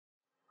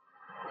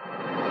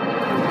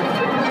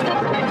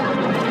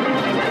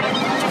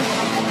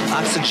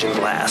Oxygen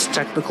Blast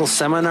technical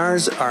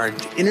seminars are an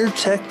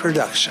Intertech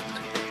production.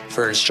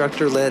 For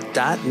instructor-led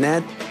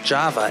 .NET,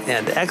 Java,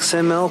 and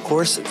XML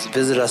courses,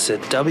 visit us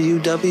at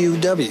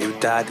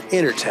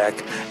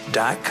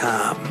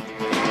www.intertech.com.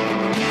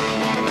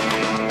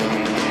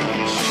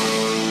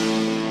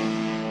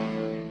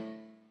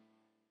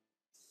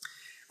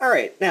 All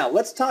right, now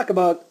let's talk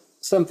about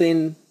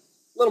something a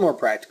little more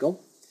practical.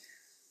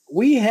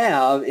 We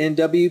have in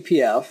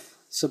WPF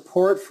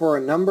support for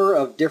a number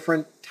of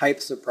different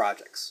types of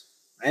projects,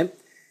 right?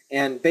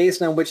 And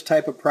based on which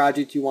type of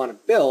project you want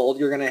to build,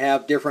 you're going to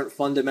have different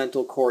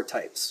fundamental core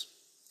types.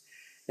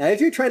 Now,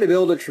 if you're trying to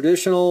build a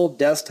traditional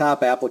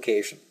desktop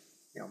application,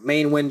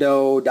 main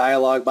window,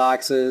 dialog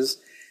boxes,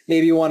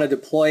 maybe you want to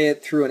deploy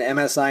it through an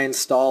MSI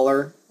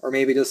installer or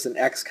maybe just an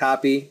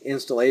Xcopy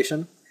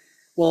installation,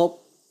 well,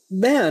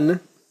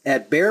 then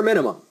at bare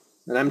minimum,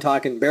 and I'm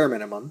talking bare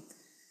minimum,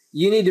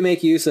 you need to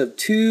make use of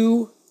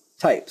two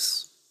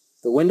types,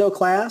 the window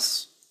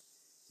class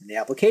and the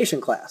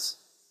application class.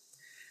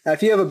 Now,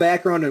 if you have a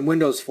background in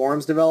Windows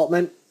Forms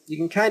development, you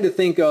can kind of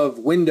think of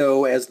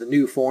window as the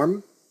new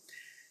form.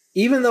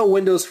 Even though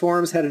Windows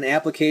Forms had an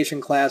application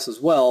class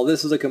as well,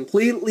 this is a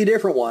completely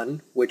different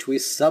one, which we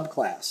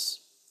subclass.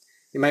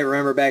 You might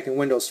remember back in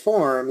Windows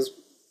Forms,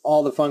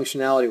 all the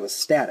functionality was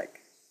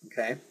static.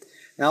 Okay?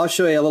 Now I'll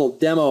show you a little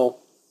demo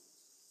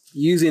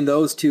using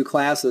those two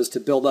classes to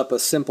build up a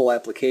simple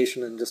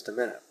application in just a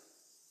minute.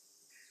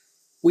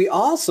 We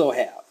also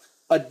have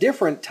a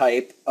different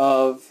type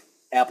of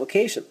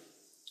application,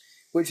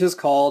 which is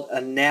called a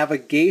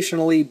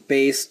navigationally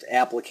based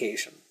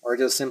application, or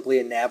just simply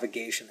a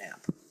navigation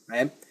app.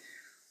 Right?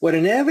 What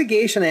a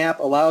navigation app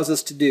allows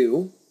us to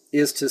do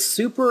is to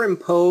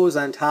superimpose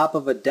on top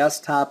of a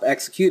desktop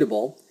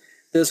executable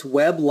this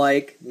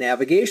web-like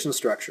navigation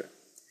structure.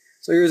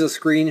 So here's a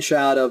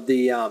screenshot of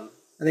the, I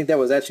think that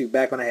was actually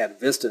back when I had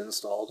Vista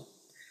installed,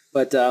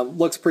 but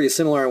looks pretty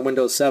similar on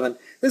Windows 7.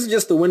 This is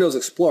just the Windows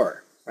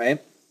Explorer,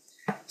 right?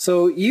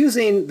 So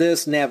using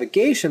this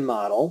navigation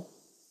model,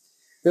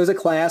 there's a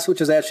class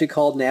which is actually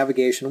called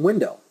Navigation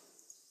Window.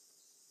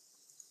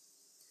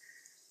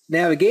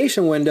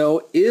 Navigation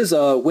Window is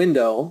a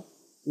window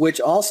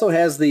which also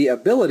has the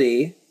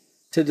ability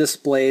to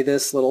display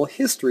this little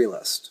history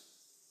list,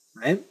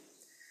 right?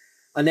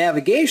 A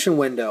navigation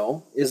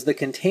window is the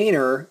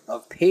container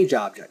of page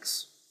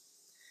objects.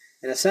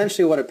 And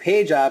essentially what a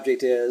page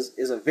object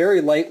is a very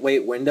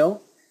lightweight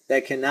window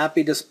that cannot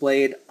be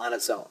displayed on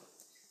its own.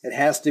 It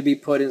has to be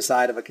put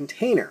inside of a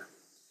container,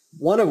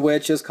 one of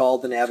which is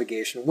called the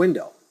navigation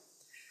window.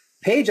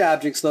 Page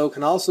objects, though,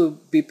 can also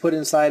be put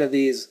inside of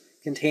these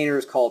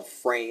containers called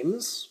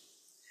frames.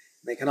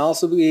 They can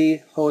also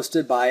be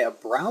hosted by a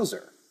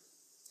browser.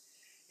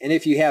 And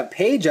if you have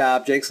page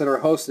objects that are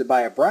hosted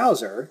by a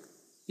browser,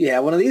 you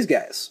have one of these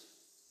guys.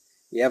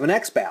 You have an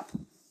Xpath.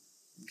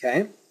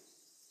 Okay?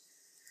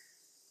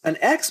 An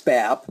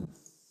Xpath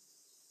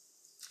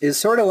is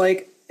sort of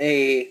like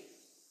a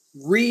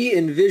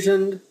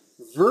re-envisioned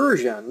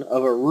version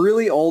of a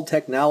really old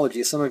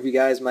technology some of you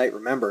guys might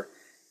remember.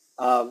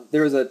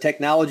 There was a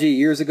technology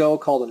years ago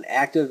called an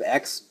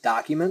ActiveX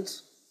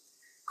document.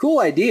 Cool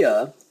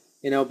idea,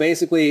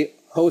 basically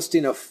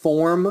hosting a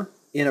form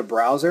in a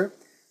browser,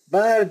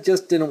 but it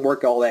just didn't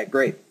work all that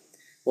great.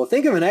 Well,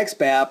 think of an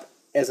Xpath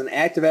as an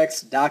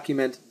ActiveX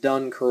document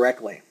done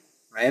correctly,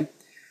 right?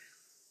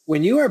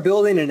 When you are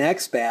building an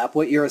Xpath,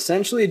 what you're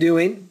essentially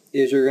doing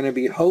is you're going to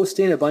be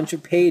hosting a bunch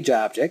of page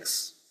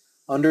objects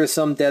under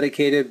some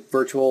dedicated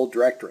virtual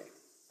directory,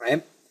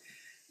 right?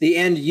 The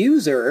end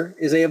user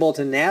is able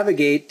to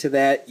navigate to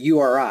that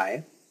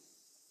URI,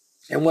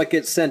 and what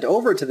gets sent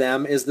over to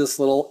them is this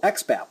little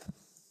Xpath,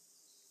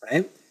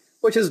 right?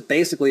 Which is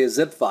basically a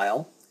zip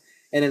file,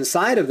 and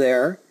inside of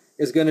there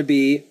is going to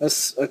be a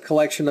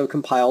collection of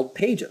compiled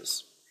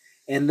pages.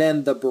 And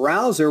then the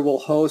browser will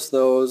host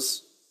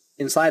those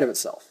inside of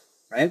itself,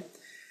 right?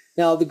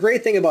 Now, the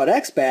great thing about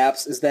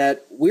Xpaths is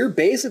that we're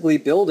basically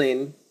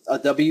building a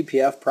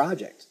WPF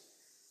project.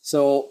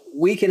 So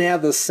we can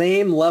have the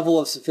same level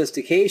of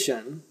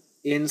sophistication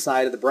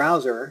inside of the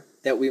browser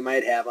that we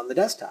might have on the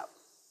desktop.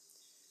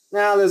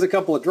 Now, there's a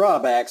couple of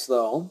drawbacks,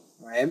 though,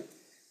 right?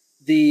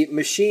 The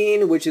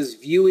machine which is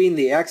viewing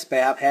the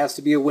Xpath has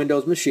to be a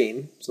Windows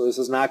machine, so this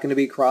is not going to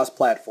be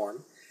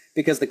cross-platform,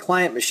 because the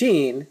client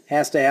machine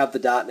has to have the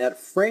 .NET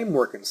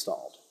framework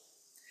installed.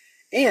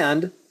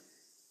 And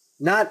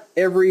not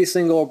every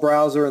single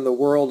browser in the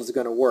world is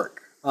going to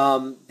work.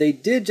 They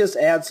did just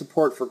add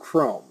support for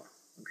Chrome.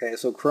 Okay,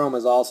 so Chrome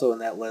is also in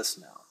that list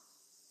now.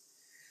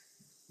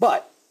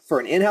 But for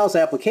an in-house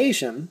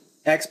application,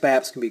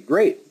 Xpaths can be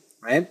great,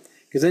 right?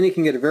 Because then you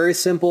can get a very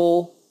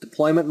simple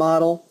deployment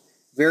model,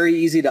 very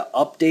easy to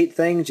update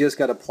things. You just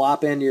got to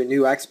plop in your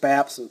new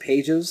Xpaths and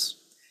pages,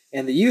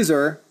 and the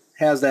user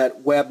has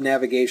that web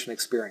navigation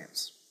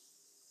experience.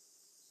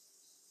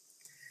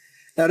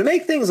 Now, to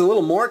make things a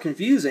little more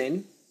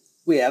confusing,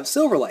 we have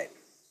Silverlight.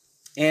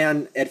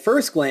 And at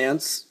first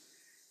glance,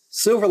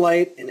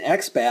 Silverlight and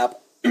Xpath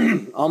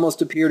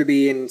almost appear to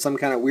be in some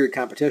kind of weird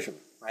competition,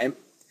 right?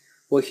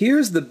 Well,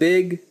 here's the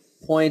big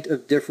point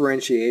of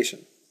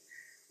differentiation.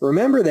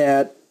 Remember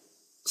that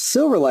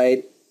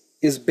Silverlight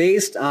is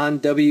based on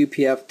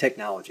WPF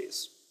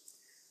technologies.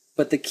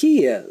 But the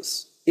key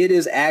is, it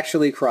is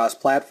actually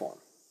cross-platform,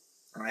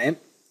 all right?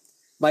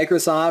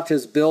 Microsoft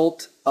has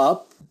built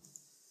up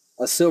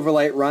a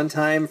Silverlight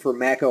runtime for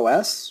Mac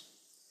OS,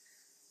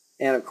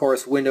 and of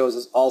course Windows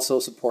is also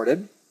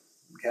supported,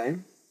 okay?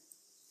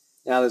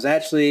 Now there's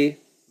actually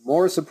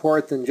more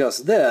support than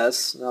just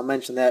this, and I'll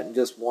mention that in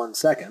just one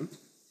second.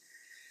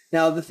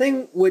 Now the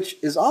thing which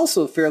is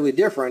also fairly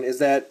different is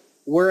that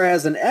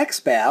whereas an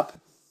Xpath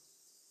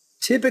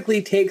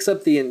typically takes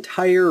up the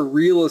entire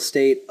real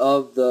estate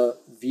of the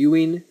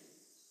viewing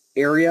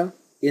area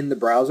in the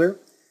browser,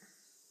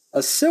 a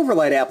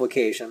Silverlight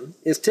application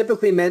is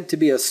typically meant to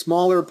be a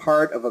smaller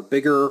part of a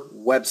bigger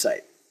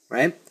website,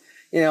 right?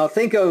 You know,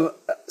 think of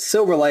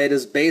Silverlight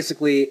as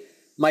basically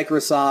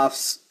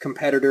Microsoft's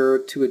competitor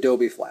to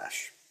Adobe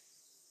Flash.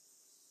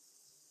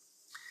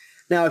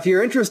 Now, if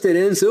you're interested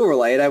in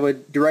Silverlight, I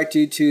would direct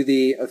you to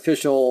the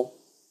official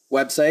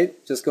website.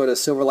 Just go to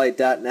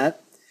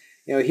silverlight.net.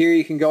 You know, here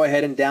you can go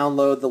ahead and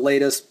download the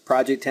latest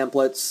project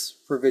templates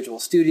for Visual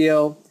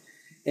Studio,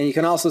 and you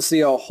can also see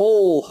a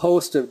whole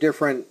host of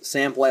different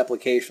sample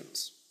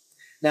applications.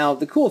 Now,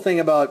 the cool thing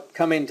about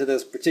coming to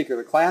this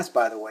particular class,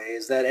 by the way,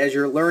 is that as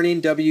you're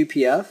learning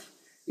WPF,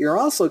 you're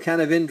also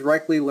kind of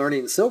indirectly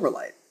learning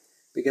Silverlight,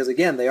 because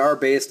again, they are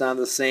based on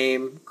the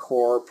same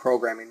core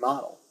programming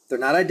model. They're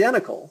not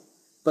identical,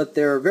 but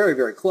they're very,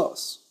 very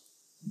close.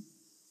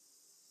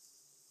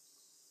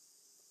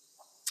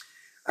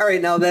 All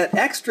right, now that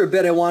extra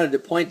bit I wanted to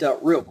point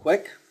out real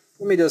quick.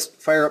 Let me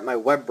just fire up my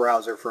web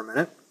browser for a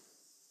minute.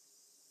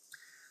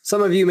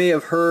 Some of you may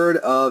have heard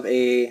of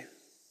a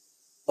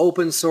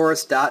open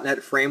source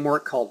 .NET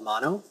framework called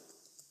Mono.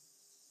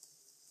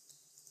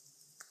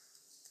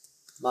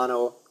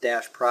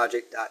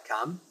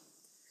 Mono-project.com.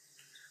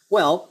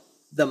 Well,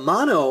 the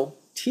Mono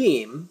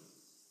team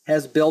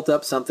has built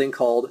up something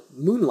called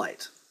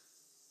Moonlight.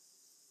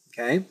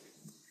 Okay?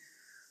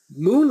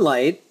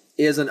 Moonlight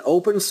is an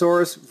open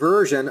source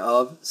version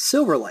of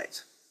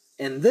Silverlight,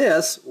 and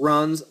this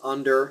runs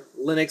under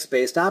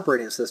Linux-based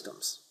operating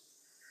systems.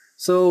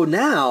 So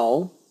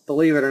now,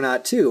 believe it or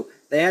not too,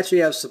 they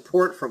actually have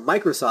support from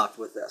Microsoft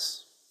with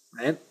this,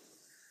 right?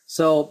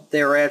 So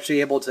they're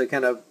actually able to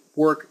kind of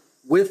work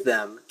with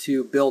them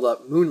to build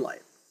up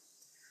Moonlight.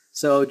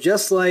 So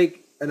just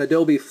like an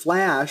Adobe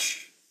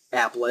Flash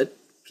applet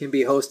can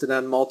be hosted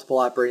on multiple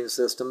operating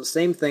systems,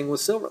 same thing with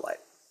Silverlight.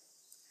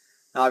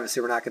 Now,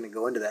 obviously, we're not going to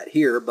go into that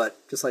here, but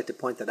just like to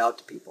point that out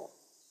to people.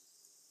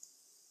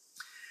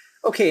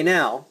 Okay,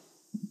 now,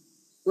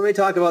 let me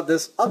talk about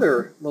this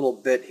other little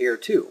bit here,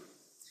 too.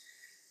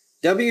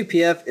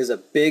 WPF is a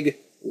big,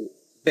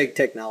 big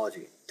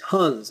technology.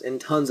 Tons and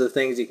tons of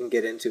things you can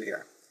get into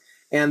here.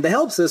 And the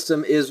help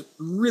system is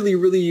really,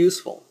 really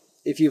useful.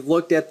 If you've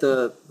looked at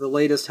the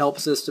latest help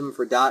system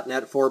for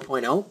 .NET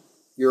 4.0,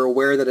 you're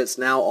aware that it's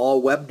now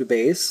all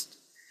web-based.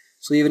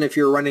 So even if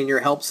you're running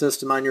your help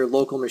system on your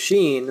local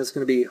machine, it's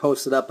going to be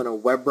hosted up in a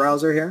web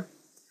browser here.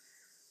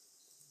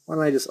 Why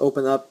don't I just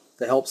open up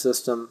the help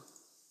system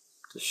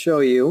to show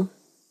you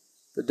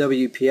the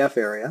WPF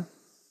area.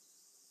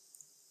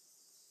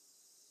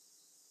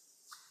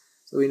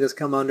 So we can just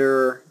come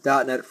under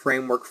 .NET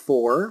Framework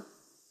 4.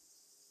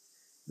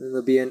 Then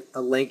there'll be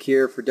a link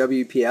here for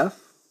WPF.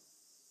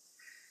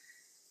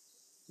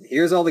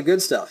 Here's all the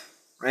good stuff,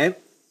 right?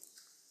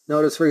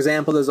 Notice, for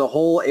example, there's a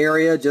whole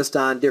area just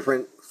on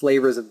different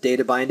flavors of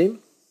data binding.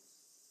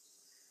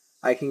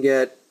 I can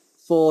get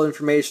full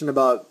information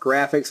about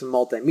graphics and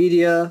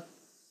multimedia,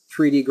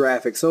 3D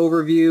graphics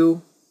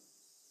overview,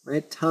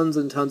 right? Tons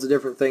and tons of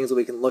different things that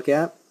we can look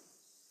at.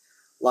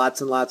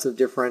 Lots and lots of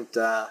different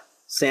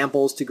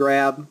samples to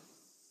grab.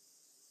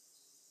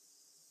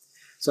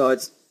 So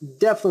it's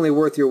definitely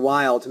worth your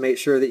while to make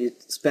sure that you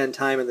spend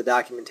time in the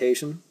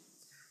documentation.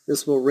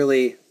 This will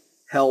really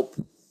help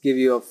give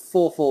you a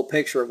full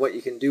picture of what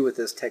you can do with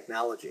this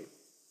technology.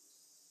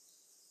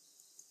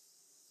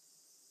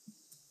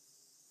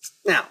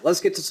 Now, let's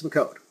get to some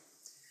code.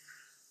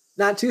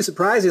 Not too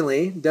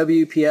surprisingly,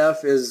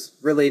 WPF is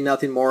really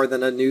nothing more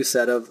than a new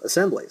set of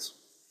assemblies.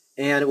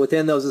 And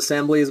within those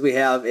assemblies, we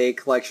have a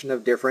collection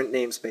of different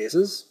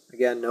namespaces.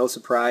 Again, no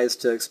surprise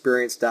to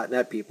experienced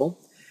 .NET people.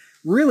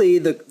 Really,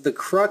 the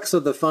crux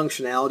of the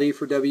functionality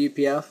for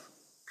WPF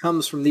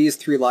comes from these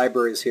three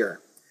libraries here: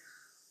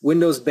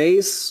 Windows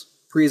Base,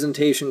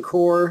 Presentation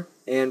Core,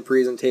 and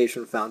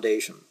Presentation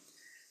Foundation.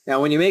 Now,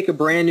 when you make a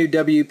brand new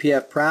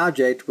WPF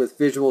project with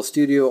Visual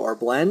Studio or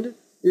Blend,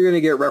 you're going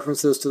to get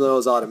references to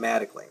those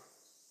automatically.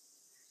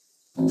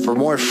 For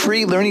more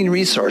free learning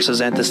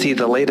resources and to see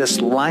the latest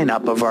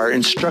lineup of our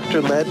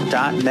instructor-led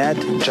 .NET,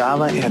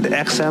 Java, and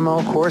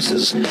XML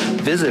courses,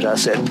 visit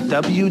us at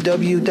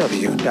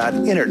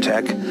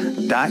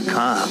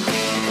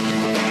www.intertech.com.